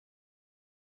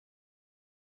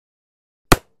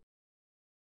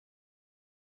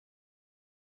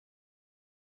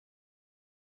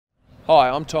Hi,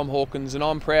 I'm Tom Hawkins and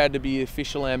I'm proud to be the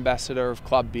official ambassador of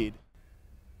Club Bid.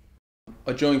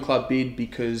 I joined Club Bid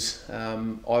because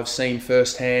I've seen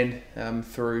firsthand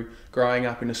through growing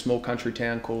up in a small country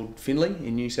town called Finley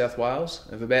in New South Wales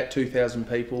of about 2,000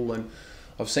 people, and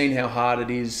I've seen how hard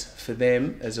it is for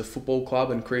them as a football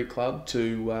club and cricket club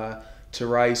to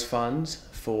raise funds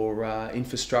for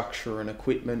infrastructure and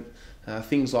equipment,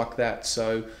 things like that.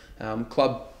 So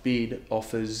Club Bid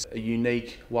offers a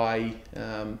unique way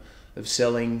of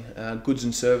selling goods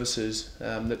and services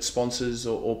that sponsors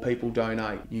or people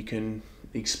donate. You can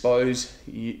expose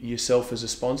yourself as a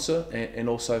sponsor, and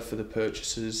also for the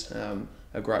purchasers,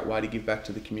 a great way to give back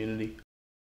to the community.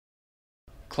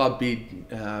 Club Bid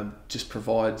just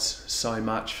provides so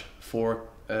much for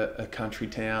a country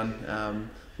town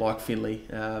like Finley,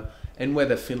 and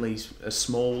whether Finley's a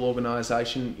small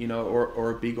organisation,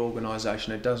 or a big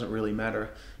organisation, it doesn't really matter.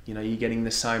 You're getting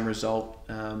the same result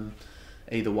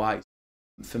either way.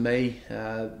 For me,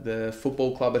 the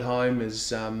football club at home is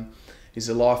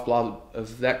the lifeblood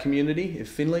of that community of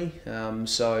Finley.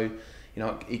 So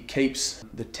it keeps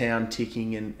the town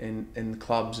ticking, and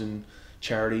clubs and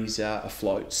charities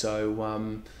afloat.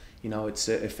 So it's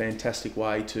a fantastic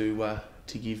way to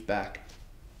give back.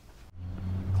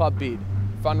 Club Bid,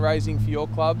 fundraising for your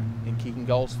club and kicking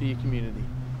goals for your community.